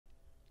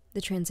The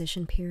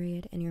transition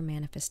period in your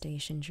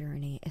manifestation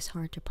journey is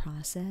hard to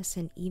process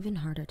and even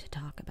harder to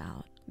talk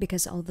about,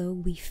 because although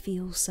we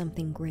feel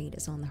something great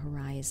is on the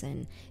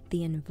horizon,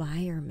 the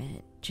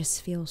environment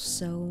just feels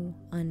so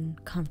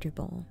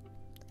uncomfortable.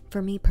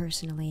 For me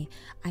personally,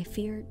 I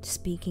feared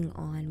speaking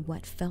on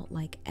what felt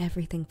like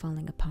everything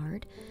falling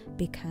apart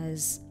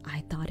because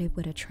I thought it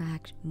would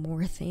attract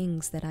more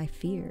things that I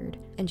feared.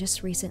 And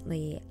just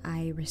recently,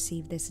 I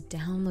received this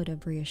download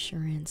of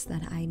reassurance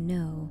that I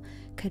know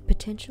could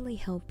potentially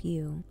help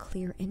you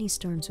clear any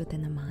storms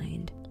within the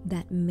mind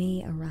that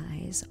may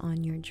arise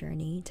on your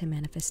journey to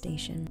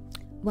manifestation.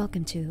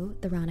 Welcome to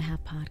the Round a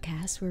Half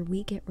podcast, where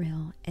we get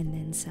real and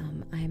then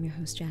some. I am your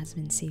host,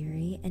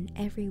 Jasmin.siri, and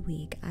every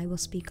week I will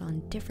speak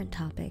on different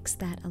topics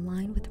that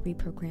align with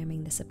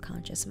reprogramming the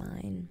subconscious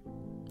mind.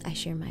 I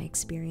share my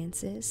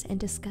experiences and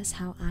discuss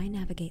how I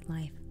navigate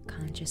life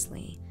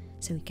consciously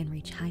so we can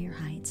reach higher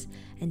heights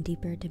and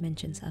deeper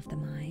dimensions of the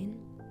mind,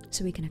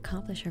 so we can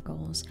accomplish our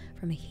goals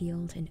from a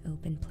healed and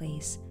open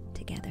place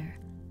together.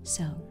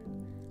 So,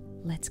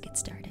 let's get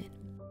started.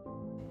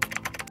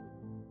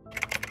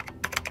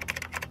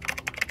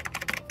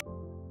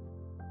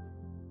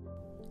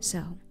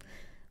 So,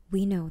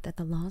 we know that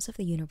the laws of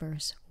the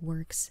universe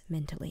works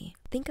mentally.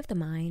 Think of the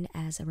mind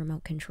as a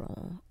remote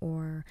control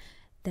or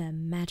the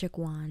magic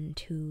wand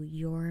to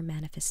your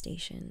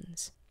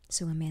manifestations.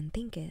 So a man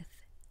thinketh,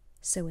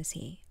 so is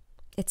he.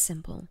 It's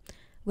simple.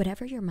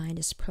 Whatever your mind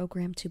is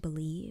programmed to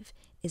believe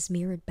is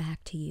mirrored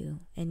back to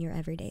you in your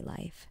everyday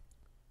life.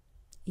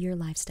 Your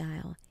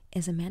lifestyle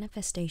is a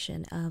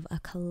manifestation of a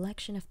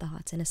collection of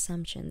thoughts and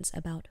assumptions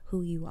about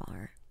who you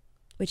are.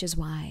 Which is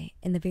why,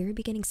 in the very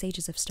beginning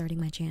stages of starting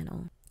my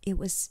channel, it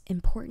was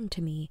important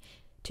to me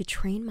to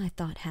train my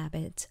thought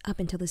habits up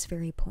until this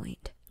very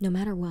point. No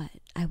matter what,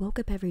 I woke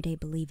up every day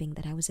believing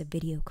that I was a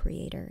video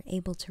creator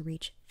able to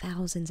reach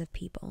thousands of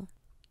people.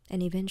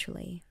 And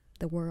eventually,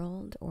 the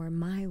world, or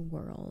my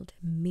world,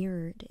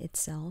 mirrored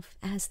itself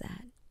as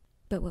that.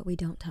 But what we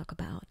don't talk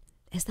about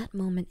is that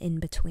moment in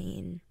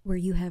between where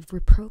you have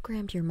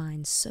reprogrammed your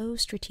mind so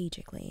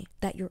strategically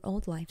that your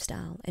old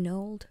lifestyle and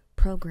old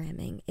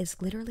programming is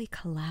literally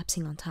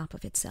collapsing on top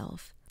of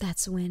itself.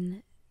 That's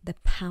when the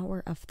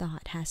power of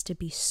thought has to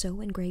be so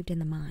engraved in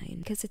the mind,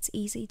 because it's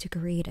easy to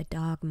create a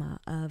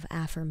dogma of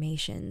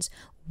affirmations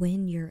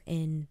when you're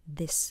in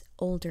this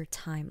older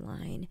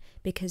timeline,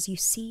 because you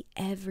see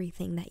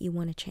everything that you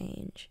want to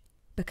change.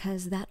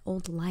 Because that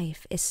old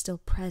life is still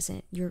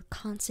present, you're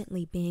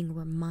constantly being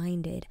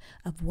reminded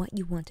of what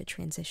you want to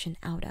transition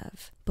out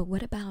of. But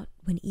what about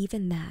when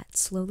even that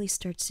slowly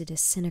starts to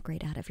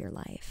disintegrate out of your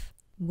life?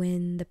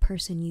 When the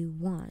person you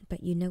want,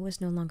 but you know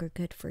is no longer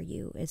good for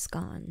you, is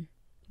gone.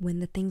 When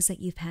the things that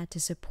you've had to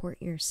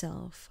support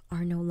yourself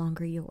are no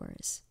longer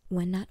yours.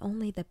 When not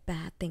only the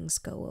bad things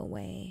go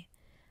away,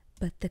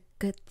 but the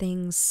good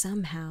things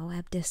somehow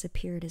have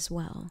disappeared as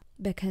well,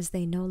 because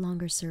they no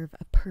longer serve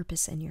a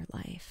purpose in your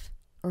life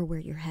or where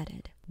you're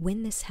headed.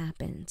 When this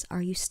happens,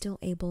 are you still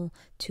able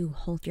to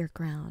hold your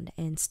ground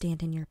and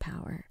stand in your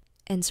power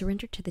and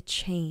surrender to the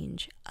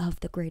change of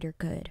the greater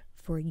good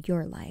for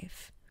your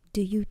life?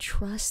 Do you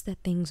trust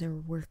that things are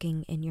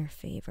working in your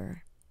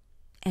favor?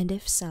 And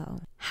if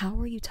so, how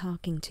are you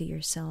talking to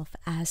yourself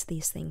as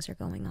these things are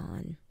going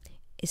on?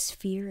 Is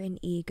fear and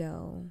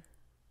ego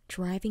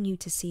driving you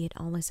to see it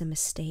all as a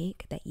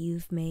mistake that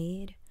you've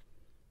made?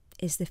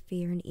 Is the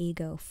fear and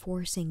ego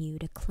forcing you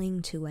to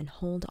cling to and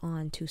hold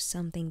on to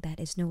something that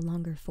is no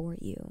longer for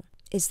you?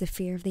 Is the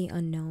fear of the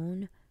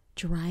unknown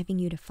driving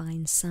you to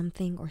find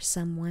something or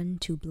someone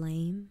to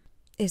blame?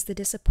 Is the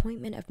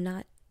disappointment of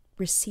not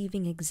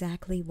receiving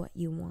exactly what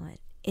you want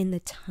in the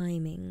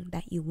timing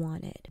that you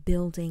want it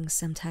building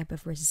some type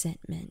of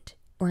resentment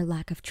or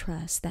lack of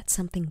trust that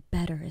something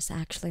better is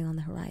actually on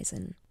the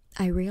horizon?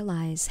 I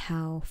realize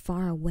how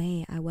far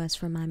away I was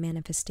from my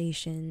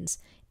manifestations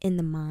in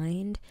the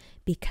mind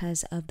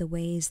because of the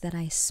ways that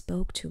I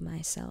spoke to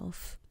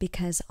myself.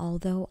 Because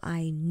although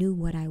I knew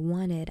what I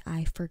wanted,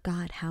 I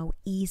forgot how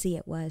easy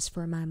it was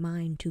for my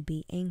mind to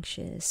be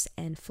anxious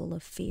and full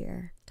of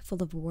fear,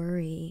 full of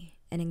worry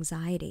and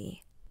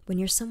anxiety. When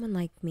you're someone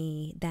like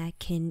me that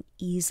can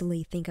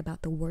easily think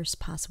about the worst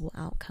possible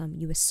outcome,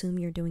 you assume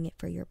you're doing it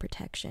for your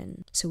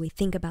protection. So we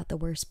think about the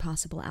worst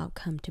possible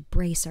outcome to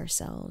brace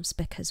ourselves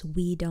because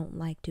we don't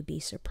like to be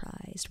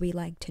surprised. We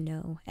like to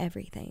know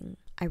everything.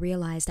 I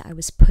realized I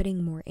was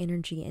putting more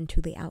energy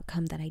into the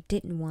outcome that I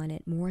didn't want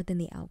it more than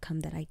the outcome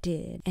that I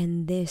did.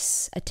 And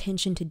this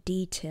attention to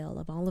detail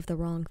of all of the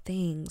wrong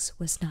things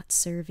was not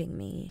serving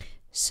me.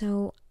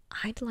 So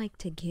I'd like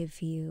to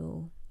give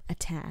you a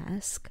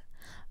task.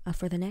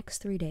 For the next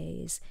 3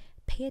 days,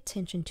 pay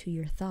attention to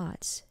your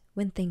thoughts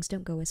when things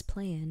don't go as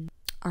planned.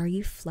 Are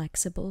you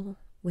flexible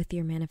with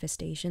your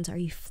manifestations? Are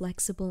you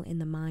flexible in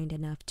the mind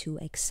enough to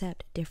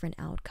accept different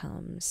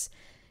outcomes?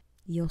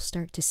 You'll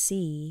start to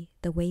see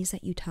the ways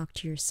that you talk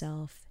to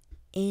yourself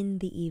in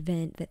the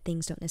event that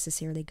things don't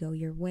necessarily go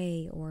your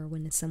way, or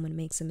when someone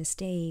makes a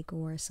mistake,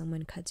 or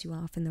someone cuts you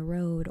off in the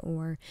road,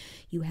 or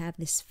you have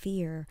this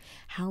fear.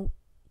 How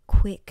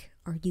quick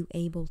are you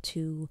able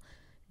to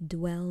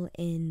dwell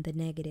in the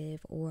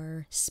negative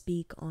or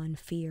speak on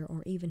fear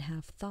or even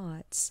have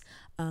thoughts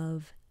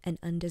of an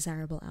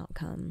undesirable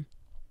outcome.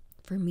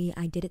 For me,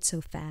 I did it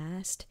so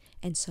fast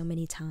and so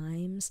many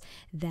times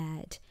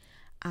that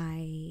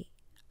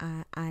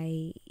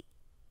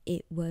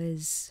it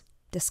was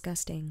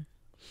disgusting.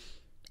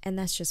 And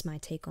that's just my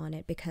take on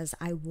it, because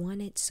I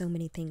wanted so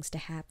many things to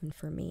happen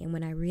for me. And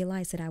when I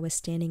realized that I was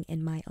standing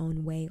in my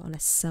own way on a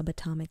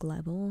subatomic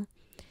level,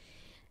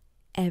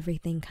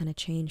 everything kind of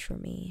changed for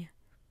me.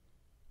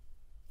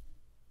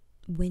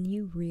 When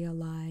you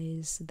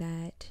realize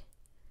that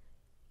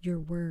your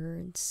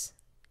words,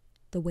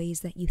 the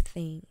ways that you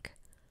think,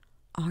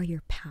 are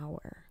your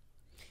power,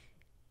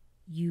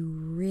 you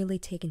really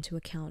take into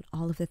account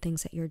all of the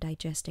things that you're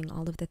digesting,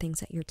 all of the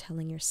things that you're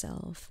telling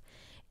yourself.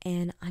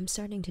 And I'm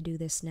starting to do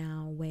this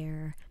now,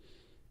 where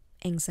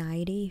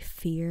anxiety,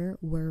 fear,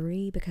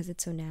 worry, because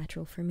it's so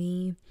natural for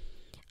me,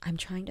 I'm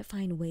trying to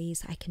find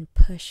ways I can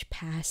push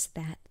past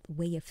that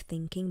way of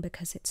thinking,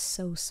 because it's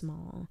so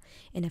small.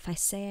 And if I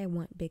say I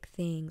want big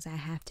things, I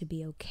have to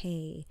be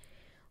okay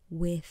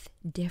with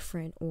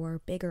different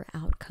or bigger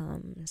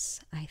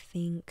outcomes. I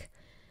think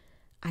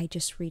I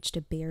just reached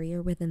a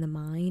barrier within the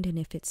mind, and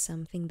if it's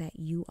something that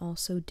you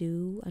also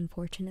do,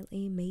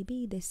 unfortunately,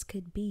 maybe this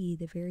could be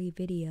the very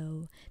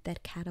video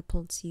that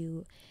catapults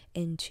you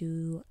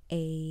into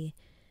a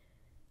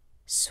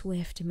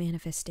swift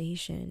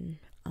manifestation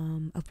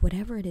of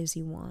whatever it is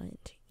you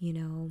want. You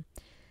know,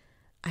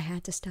 I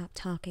had to stop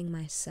talking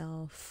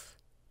myself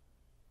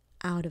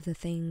out of the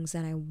things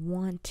that I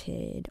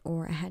wanted,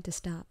 or I had to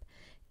stop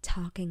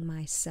talking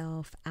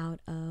myself out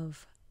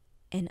of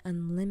an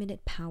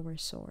unlimited power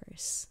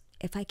source.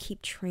 If I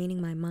keep training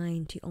my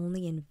mind to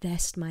only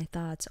invest my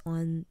thoughts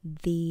on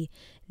the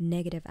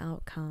negative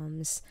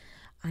outcomes,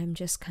 I'm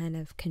just kind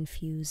of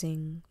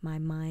confusing my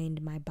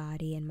mind, my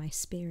body, and my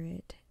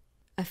spirit.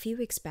 A few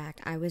weeks back,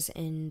 I was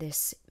in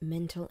this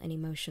mental and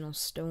emotional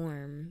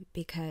storm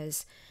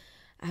because,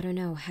 I don't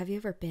know, have you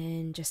ever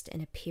been just in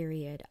a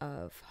period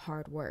of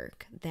hard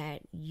work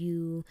that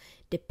you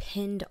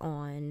depend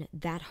on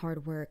that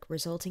hard work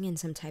resulting in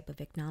some type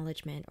of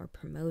acknowledgement or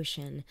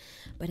promotion,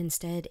 but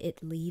instead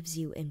it leaves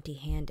you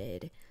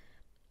empty-handed?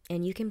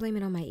 And you can blame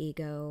it on my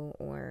ego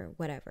or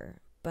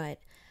whatever, but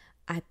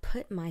I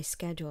put my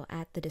schedule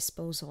at the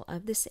disposal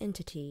of this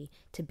entity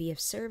to be of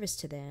service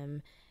to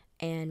them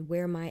and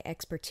where my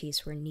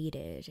expertise were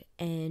needed.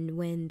 And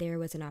when there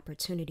was an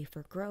opportunity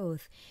for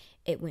growth,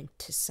 it went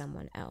to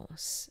someone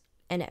else.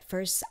 And at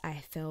first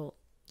I felt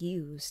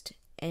used,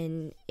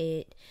 and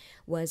it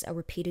was a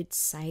repeated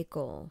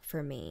cycle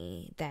for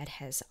me that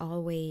has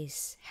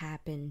always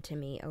happened to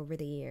me over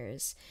the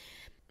years.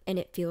 And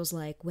it feels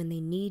like when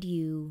they need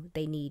you,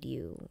 they need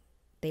you.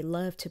 They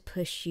love to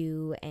push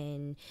you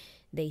and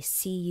they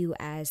see you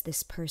as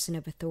this person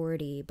of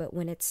authority, but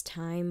when it's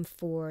time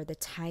for the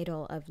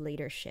title of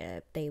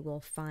leadership, they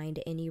will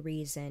find any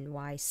reason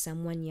why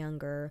someone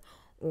younger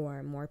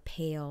or more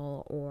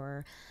pale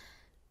or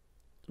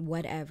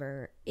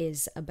whatever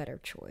is a better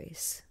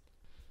choice.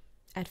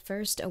 At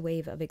first, a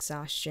wave of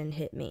exhaustion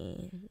hit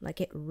me, like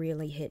it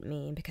really hit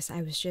me, because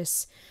I was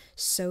just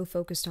so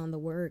focused on the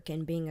work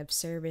and being of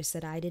service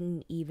that I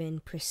didn't even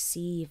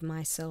perceive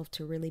myself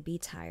to really be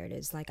tired.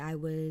 It's like I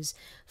was,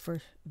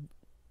 for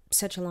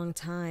such a long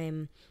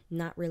time,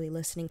 not really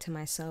listening to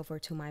myself or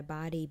to my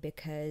body,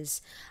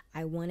 because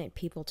I wanted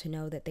people to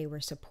know that they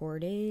were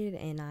supported,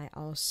 and I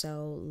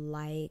also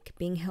like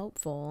being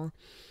helpful.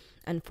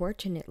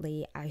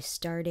 Unfortunately, I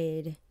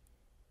started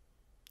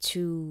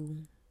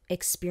to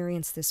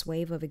experience this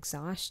wave of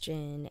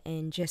exhaustion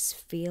and just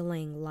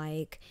feeling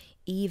like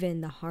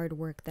even the hard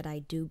work that I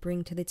do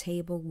bring to the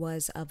table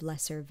was of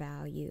lesser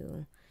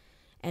value.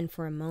 And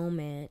for a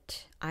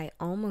moment, I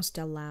almost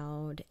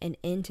allowed an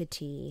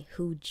entity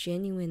who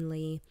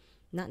genuinely,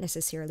 not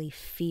necessarily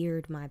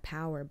feared my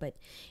power, but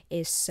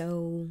is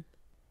so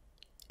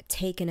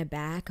taken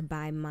aback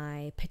by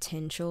my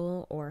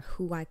potential or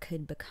who I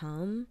could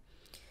become,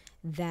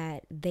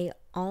 that they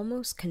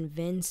almost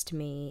convinced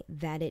me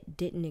that it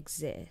didn't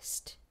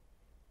exist.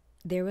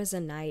 There was a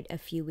night a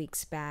few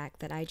weeks back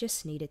that I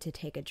just needed to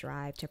take a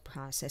drive to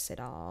process it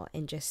all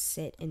and just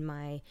sit in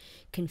my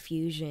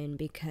confusion,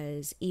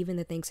 because even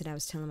the things that I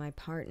was telling my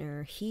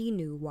partner, he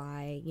knew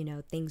why,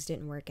 things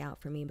didn't work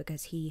out for me,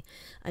 because he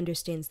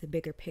understands the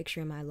bigger picture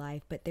in my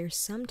life. But there's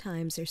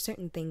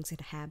certain things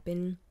that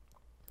happen,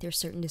 there's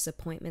certain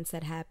disappointments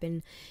that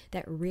happen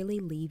that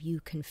really leave you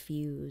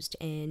confused.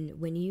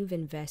 And when you've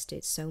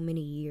invested so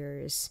many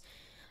years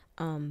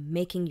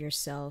making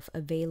yourself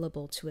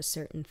available to a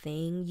certain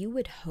thing, you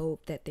would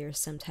hope that there's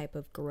some type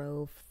of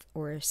growth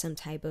or some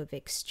type of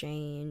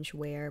exchange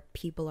where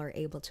people are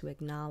able to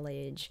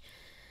acknowledge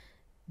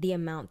the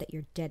amount that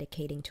you're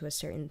dedicating to a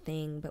certain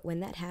thing. But when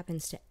that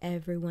happens to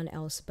everyone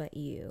else but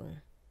you,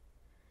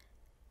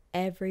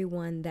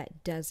 everyone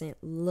that doesn't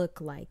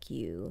look like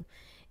you,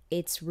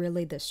 it's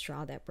really the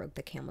straw that broke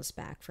the camel's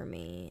back for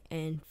me.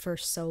 And for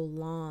so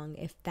long,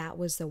 if that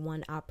was the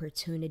one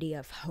opportunity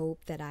of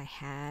hope that I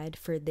had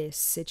for this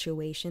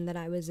situation that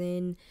I was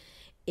in,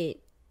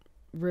 it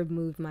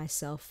removed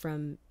myself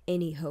from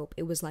any hope.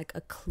 It was like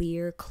a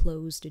clear,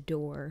 closed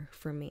door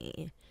for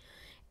me.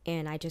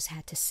 And I just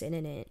had to sit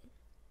in it.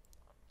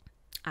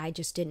 I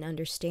just didn't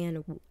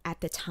understand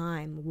at the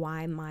time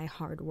why my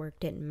hard work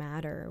didn't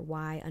matter,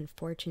 why,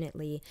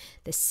 unfortunately,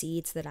 the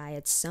seeds that I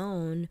had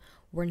sown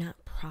were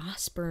not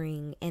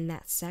prospering in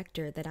that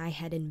sector that I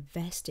had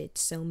invested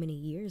so many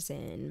years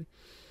in.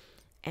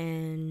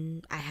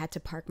 And I had to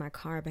park my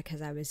car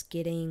because I was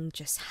getting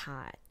just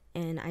hot.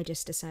 And I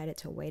just decided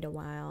to wait a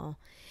while.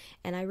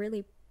 And I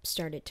really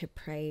started to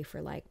pray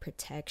for like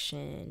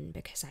protection,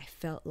 because I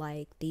felt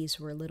like these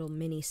were little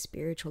mini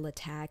spiritual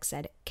attacks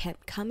that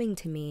kept coming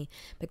to me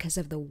because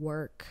of the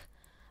work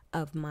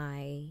of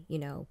my,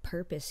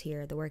 purpose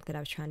here, the work that I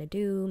was trying to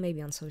do,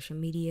 maybe on social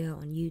media,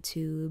 on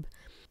YouTube.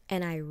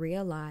 And I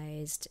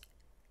realized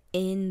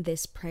in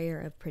this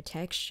prayer of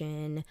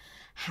protection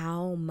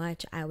how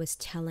much I was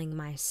telling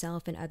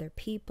myself and other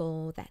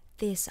people that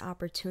this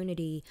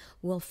opportunity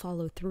will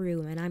follow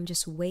through, and I'm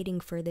just waiting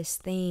for this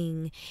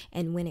thing,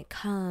 and when it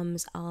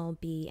comes I'll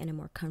be in a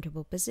more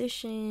comfortable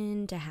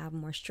position to have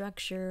more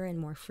structure and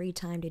more free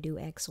time to do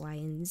X, Y,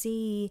 and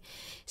Z.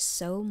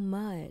 So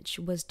much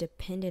was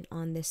dependent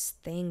on this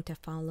thing to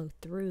follow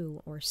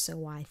through, or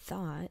so I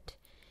thought.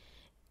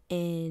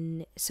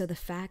 And so the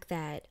fact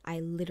that I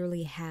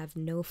literally have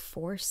no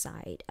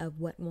foresight of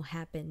what will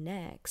happen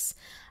next,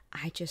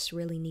 I just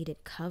really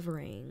needed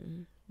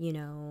covering.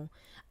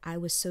 I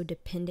was so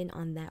dependent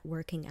on that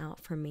working out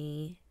for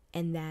me,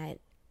 and that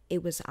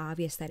it was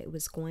obvious that it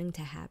was going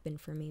to happen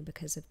for me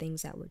because of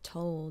things that were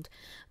told.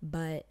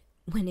 But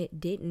when it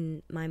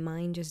didn't, my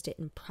mind just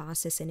didn't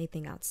process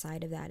anything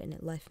outside of that, and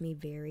it left me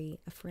very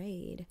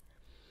afraid.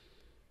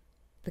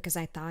 Because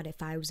I thought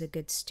if I was a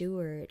good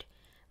steward,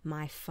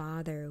 my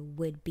Father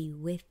would be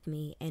with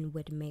me and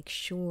would make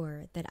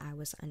sure that I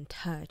was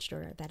untouched,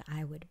 or that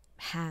I would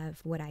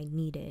have what I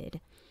needed.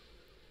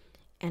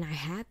 And I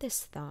had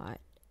this thought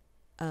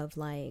of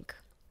like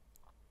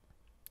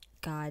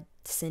God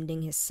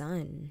sending his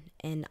son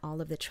and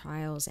all of the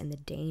trials and the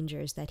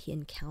dangers that he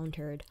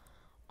encountered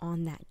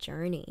on that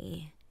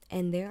journey.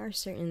 And there are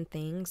certain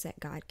things that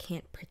God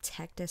can't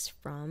protect us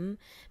from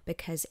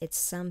because it's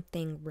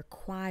something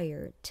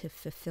required to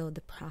fulfill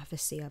the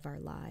prophecy of our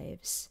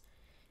lives.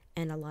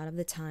 And a lot of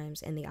the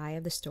times in the eye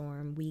of the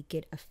storm, we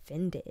get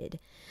offended.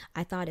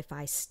 I thought if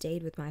I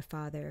stayed with my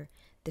Father,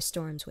 the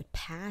storms would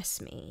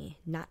pass me,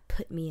 not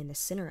put me in the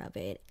center of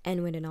it.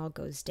 And when it all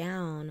goes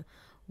down,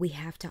 we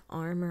have to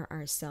armor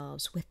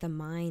ourselves with the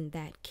mind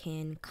that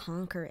can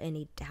conquer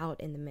any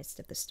doubt in the midst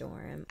of the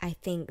storm. I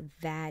think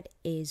that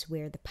is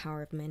where the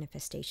power of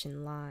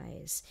manifestation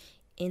lies.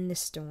 In the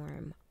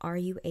storm, are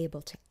you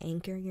able to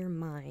anchor your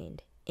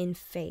mind in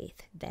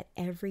faith that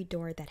every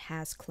door that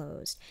has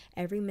closed,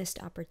 every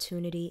missed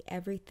opportunity,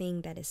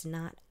 everything that is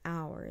not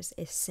ours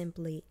is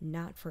simply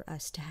not for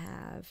us to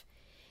have?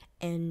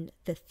 And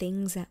the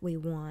things that we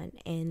want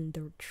and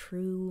the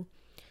true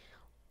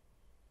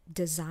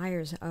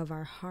desires of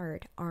our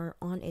heart are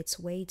on its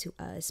way to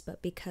us,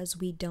 but because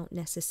we don't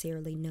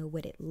necessarily know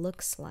what it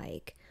looks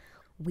like,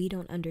 we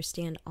don't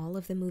understand all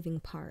of the moving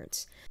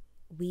parts,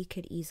 we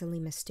could easily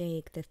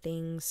mistake the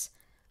things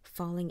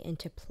falling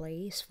into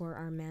place for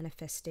our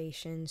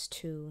manifestations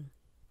to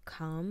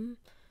come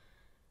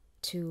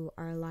to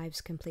our lives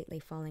completely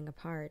falling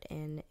apart.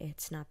 And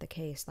it's not the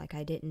case. Like,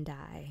 I didn't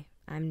die.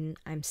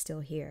 I'm still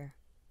here.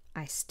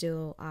 I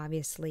still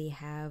obviously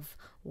have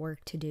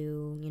work to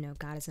do.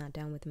 God is not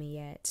done with me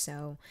yet.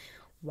 So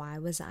why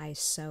was I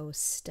so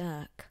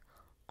stuck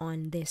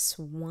on this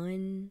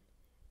one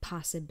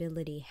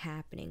possibility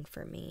happening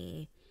for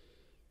me?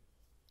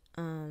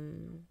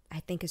 I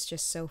think it's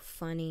just so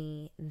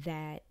funny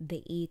that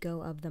the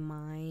ego of the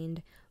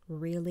mind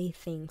really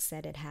thinks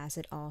that it has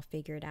it all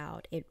figured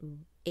out.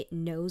 It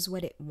knows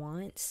what it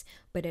wants,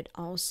 but it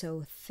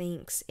also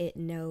thinks it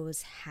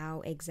knows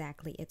how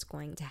exactly it's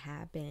going to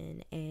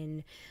happen.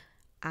 And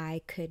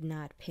I could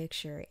not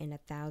picture in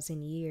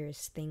 1,000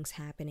 years things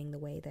happening the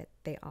way that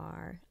they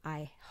are.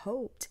 I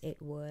hoped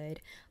it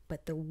would,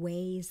 but the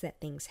ways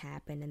that things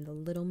happen and the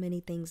little many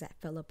things that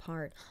fell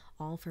apart,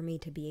 all for me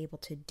to be able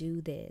to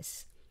do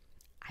this,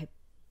 I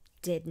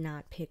did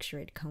not picture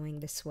it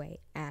going this way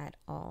at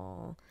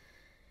all.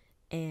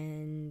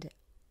 And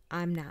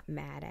I'm not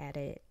mad at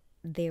it.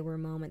 There were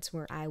moments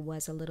where I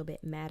was a little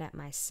bit mad at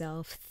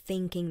myself,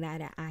 thinking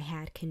that I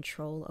had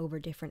control over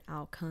different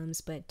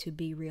outcomes, but to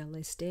be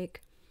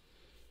realistic,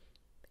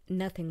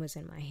 nothing was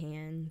in my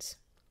hands.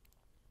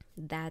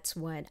 That's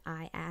what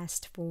I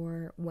asked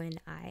for when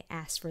I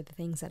asked for the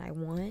things that I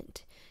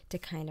want, to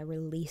kind of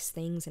release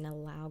things and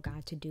allow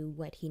God to do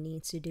what he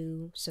needs to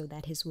do so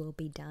that his will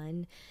be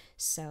done.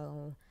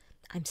 So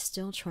I'm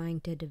still trying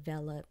to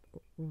develop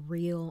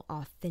real,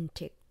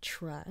 authentic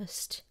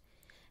trust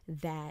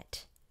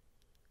that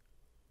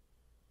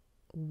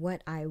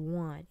what I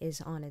want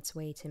is on its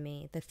way to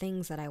me. The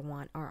things that I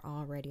want are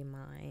already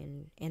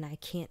mine, and I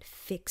can't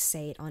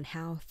fixate on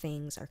how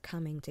things are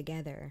coming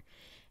together,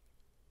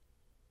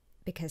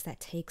 because that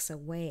takes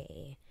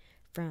away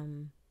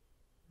from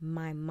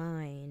my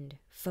mind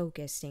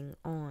focusing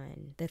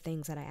on the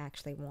things that I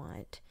actually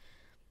want,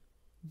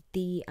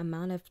 the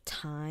amount of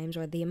times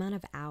or the amount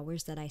of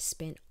hours that I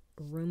spent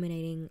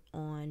ruminating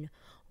on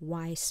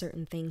why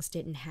certain things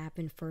didn't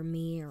happen for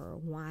me, or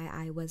why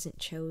I wasn't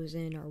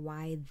chosen, or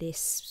why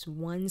this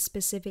one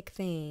specific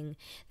thing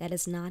that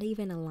is not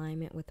even in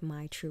alignment with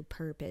my true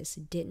purpose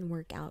didn't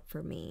work out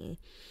for me.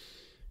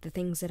 The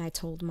things that I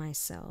told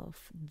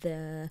myself,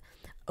 the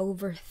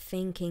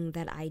overthinking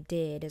that I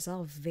did is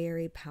all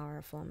very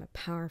powerful. I'm a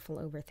powerful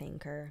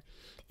overthinker.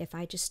 If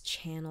I just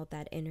channeled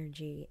that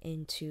energy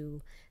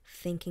into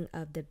thinking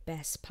of the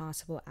best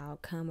possible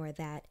outcome,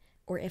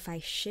 or if I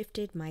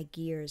shifted my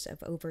gears of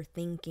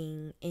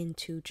overthinking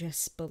into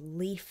just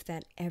belief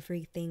that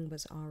everything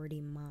was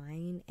already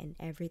mine and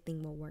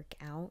everything will work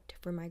out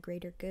for my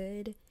greater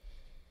good,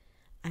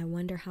 I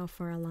wonder how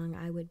far along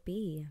I would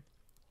be.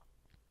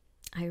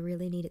 I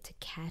really needed to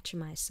catch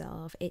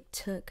myself. It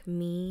took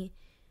me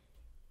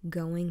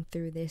going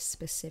through this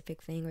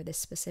specific thing or this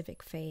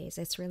specific phase.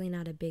 It's really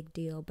not a big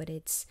deal, but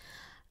it's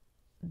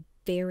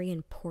very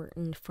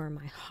important for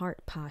my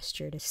heart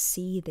posture to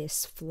see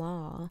this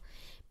flaw,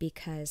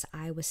 because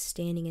I was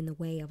standing in the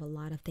way of a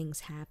lot of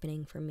things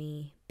happening for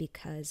me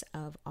because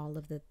of all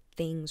of the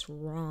things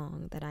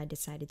wrong that I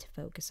decided to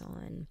focus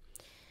on.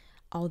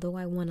 Although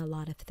I want a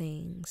lot of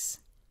things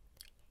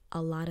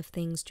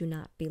do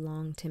not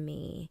belong to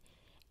me,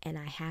 and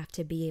I have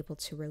to be able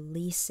to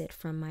release it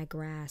from my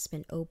grasp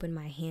and open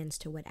my hands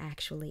to what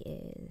actually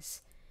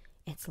is.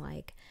 It's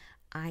like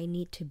I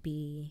need to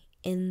be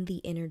in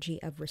the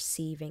energy of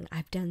receiving.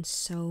 I've done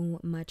so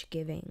much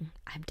giving.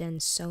 I've done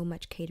so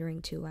much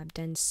catering to. I've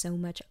done so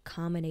much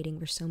accommodating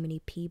for so many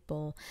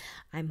people.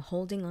 I'm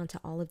holding on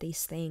to all of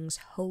these things,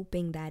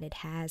 hoping that it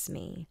has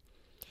me.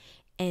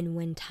 And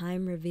when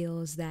time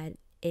reveals that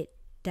it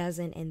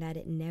doesn't and that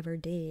it never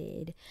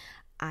did,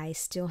 I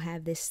still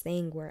have this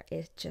thing where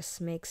it just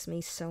makes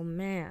me so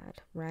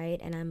mad, right?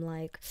 And I'm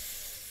like,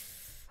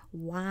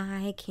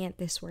 why can't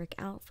this work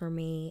out for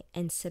me?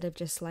 Instead of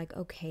just like,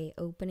 okay,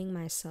 opening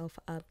myself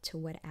up to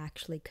what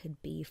actually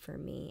could be for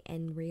me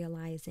and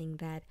realizing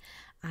that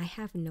I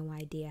have no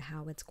idea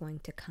how it's going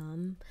to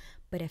come,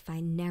 but if I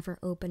never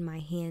open my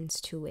hands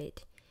to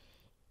it,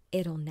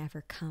 it'll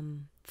never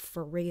come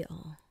for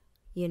real,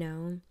 you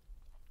know?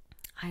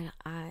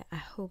 I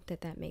hope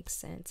that makes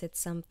sense. It's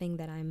something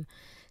that I'm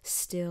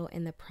still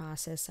in the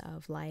process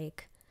of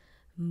like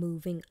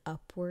moving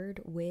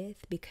upward with,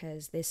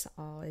 because this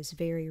all is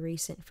very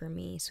recent for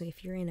me. So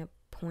if you're in a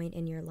point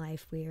in your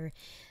life where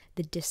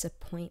the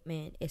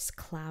disappointment is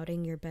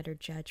clouding your better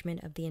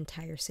judgment of the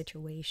entire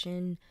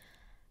situation,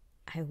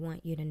 I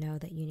want you to know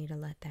that you need to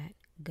let that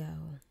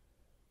go.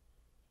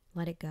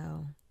 Let it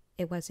go.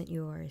 It wasn't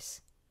yours.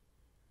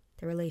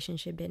 The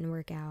relationship didn't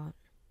work out.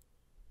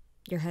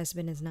 Your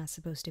husband is not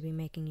supposed to be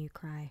making you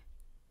cry.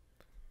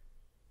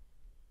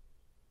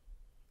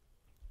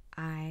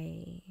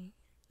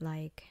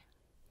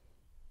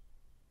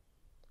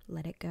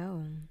 Let it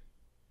go.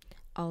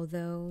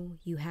 Although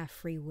you have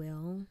free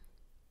will,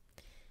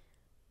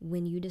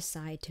 when you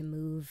decide to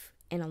move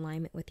in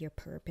alignment with your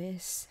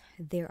purpose,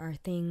 there are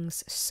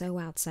things so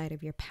outside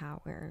of your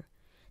power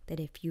that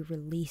if you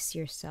release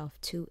yourself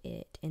to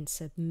it and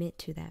submit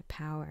to that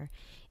power,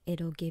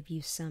 it'll give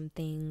you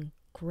something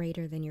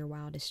greater than your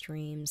wildest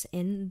dreams.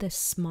 In the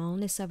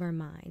smallness of our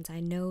minds, I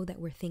know that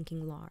we're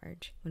thinking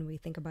large when we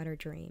think about our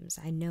dreams.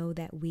 I know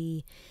that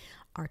we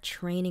are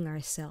training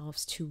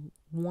ourselves to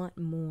want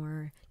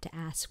more, to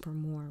ask for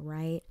more,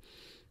 right?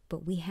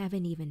 But we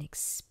haven't even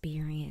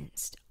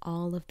experienced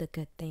all of the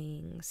good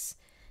things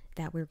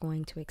that we're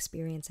going to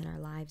experience in our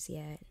lives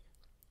yet.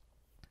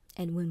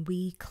 And when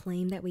we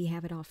claim that we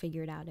have it all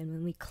figured out, and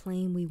when we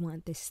claim we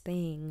want this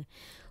thing,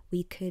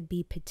 we could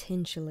be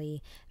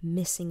potentially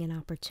missing an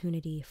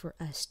opportunity for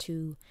us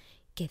to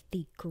get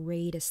the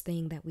greatest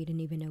thing that we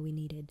didn't even know we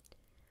needed.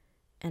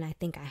 And I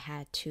think I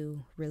had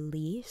to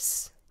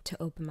release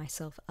to open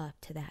myself up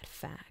to that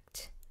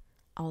fact.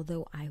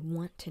 Although I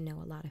want to know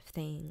a lot of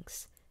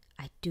things,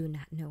 I do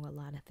not know a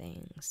lot of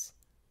things.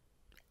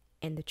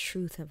 And the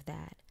truth of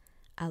that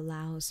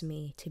allows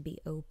me to be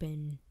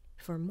open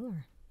for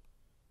more.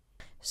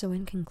 So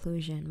in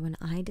conclusion, when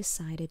I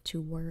decided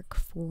to work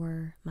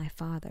for my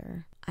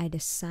father, I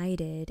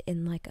decided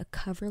in like a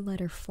cover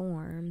letter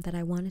form that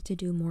I wanted to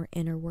do more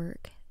inner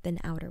work than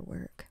outer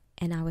work.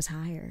 And I was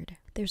hired.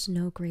 There's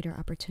no greater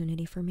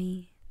opportunity for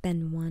me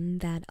than one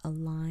that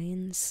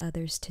aligns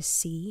others to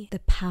see the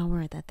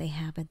power that they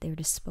have at their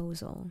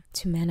disposal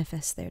to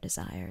manifest their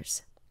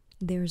desires.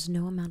 There's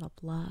no amount of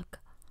luck,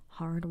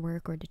 hard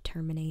work, or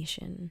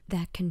determination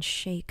that can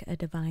shake a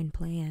divine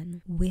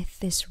plan. With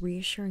this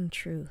reassuring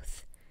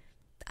truth,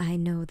 I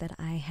know that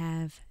I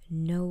have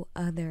no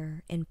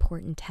other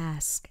important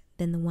task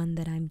than the one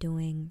that I'm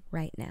doing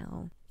right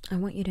now. I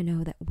want you to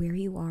know that where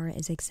you are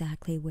is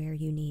exactly where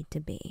you need to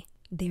be.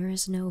 There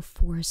is no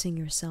forcing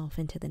yourself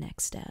into the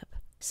next step.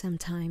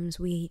 Sometimes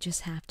we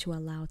just have to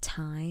allow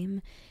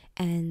time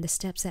and the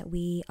steps that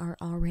we are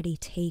already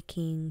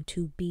taking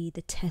to be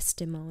the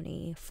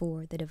testimony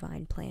for the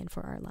divine plan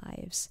for our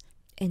lives.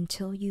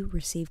 Until you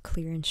receive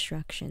clear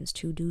instructions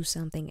to do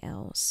something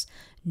else,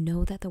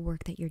 know that the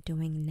work that you're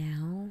doing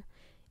now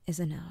is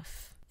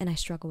enough. And I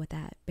struggle with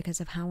that because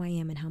of how I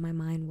am and how my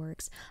mind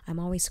works. I'm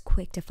always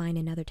quick to find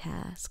another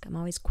task. I'm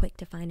always quick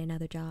to find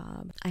another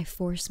job. I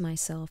force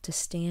myself to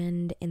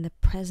stand in the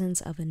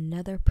presence of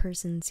another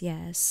person's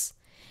yes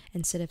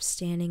instead of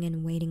standing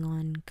and waiting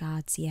on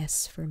God's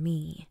yes for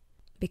me,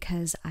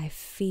 because I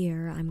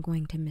fear I'm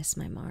going to miss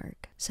my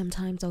mark.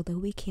 Sometimes, although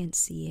we can't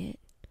see it,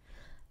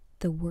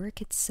 the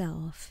work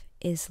itself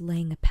is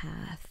laying a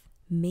path,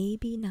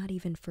 maybe not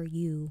even for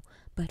you,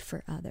 but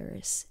for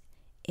others.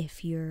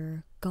 If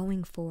you're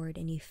going forward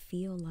and you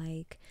feel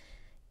like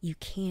you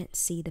can't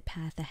see the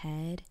path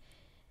ahead,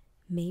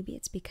 maybe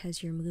it's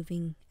because you're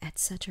moving at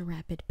such a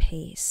rapid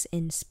pace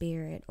in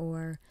spirit,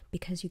 or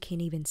because you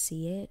can't even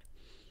see it,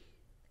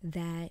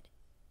 that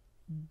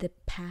the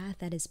path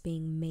that is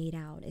being made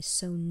out is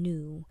so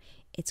new,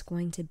 it's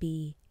going to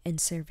be in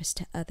service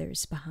to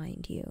others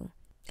behind you.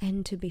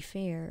 And to be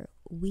fair,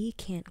 we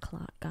can't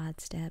clock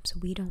God's steps.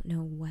 We don't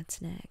know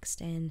what's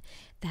next. And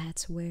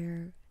that's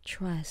where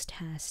trust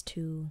has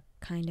to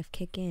kind of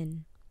kick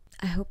in.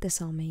 I hope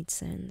this all made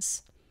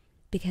sense,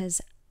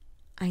 because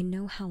I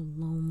know how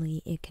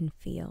lonely it can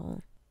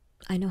feel.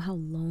 I know how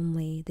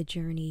lonely the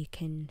journey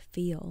can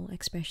feel,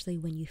 especially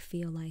when you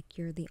feel like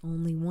you're the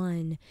only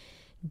one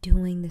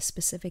doing the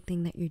specific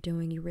thing that you're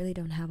doing. You really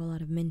don't have a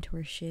lot of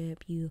mentorship.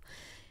 You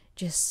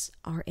just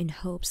are in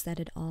hopes that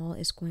it all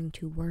is going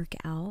to work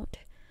out.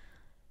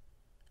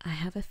 I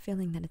have a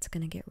feeling that it's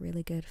going to get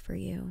really good for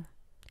you.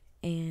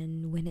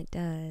 And when it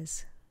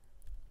does,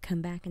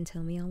 come back and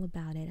tell me all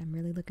about it. I'm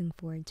really looking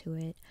forward to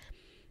it.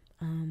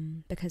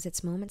 Because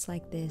it's moments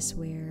like this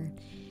where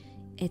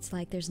it's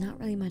like there's not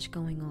really much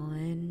going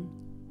on.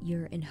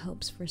 You're in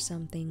hopes for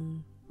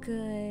something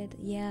good.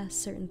 Yeah,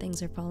 certain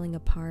things are falling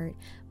apart.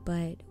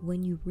 But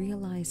when you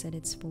realize that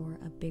it's for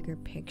a bigger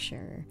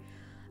picture,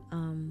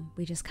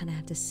 we just kind of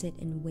have to sit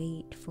and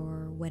wait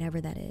for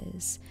whatever that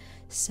is.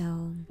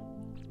 So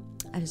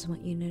I just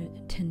want you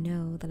to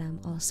know that I'm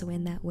also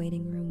in that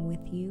waiting room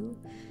with you,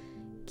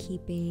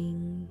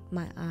 keeping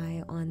my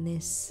eye on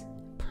this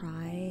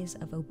prize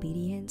of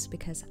obedience,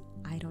 because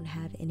I don't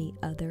have any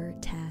other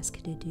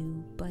task to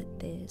do but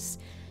this.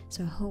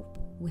 So I hope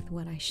with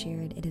what I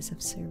shared, it is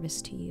of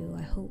service to you.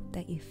 I hope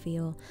that you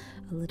feel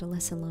a little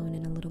less alone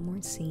and a little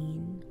more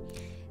seen.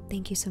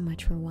 Thank you so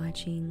much for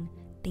watching.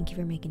 Thank you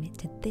for making it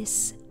to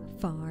this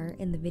far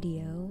in the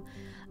video.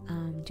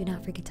 Do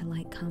not forget to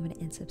like, comment,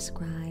 and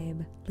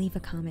subscribe. Leave a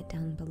comment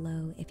down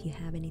below if you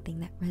have anything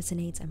that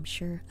resonates. I'm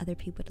sure other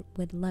people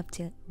would love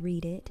to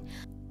read it.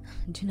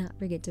 Do not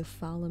forget to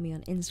follow me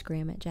on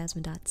Instagram at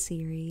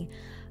jasmin.siri.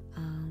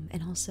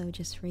 And also,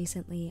 just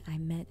recently, I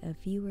met a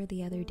viewer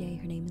the other day.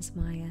 Her name is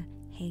Maya.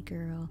 Hey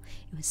girl,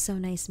 it was so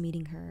nice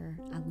meeting her.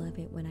 I love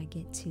it when I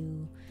get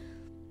to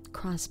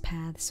cross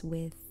paths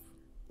with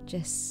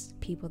just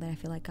people that I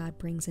feel like God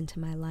brings into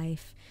my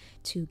life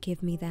to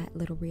give me that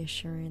little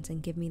reassurance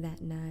and give me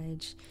that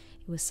nudge.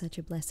 It was such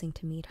a blessing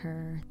to meet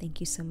her. Thank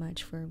you so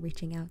much for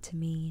reaching out to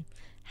me.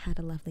 Had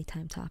a lovely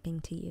time talking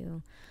to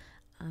you.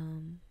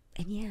 And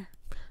yeah,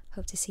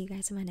 hope to see you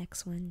guys in my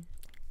next one.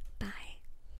 Bye.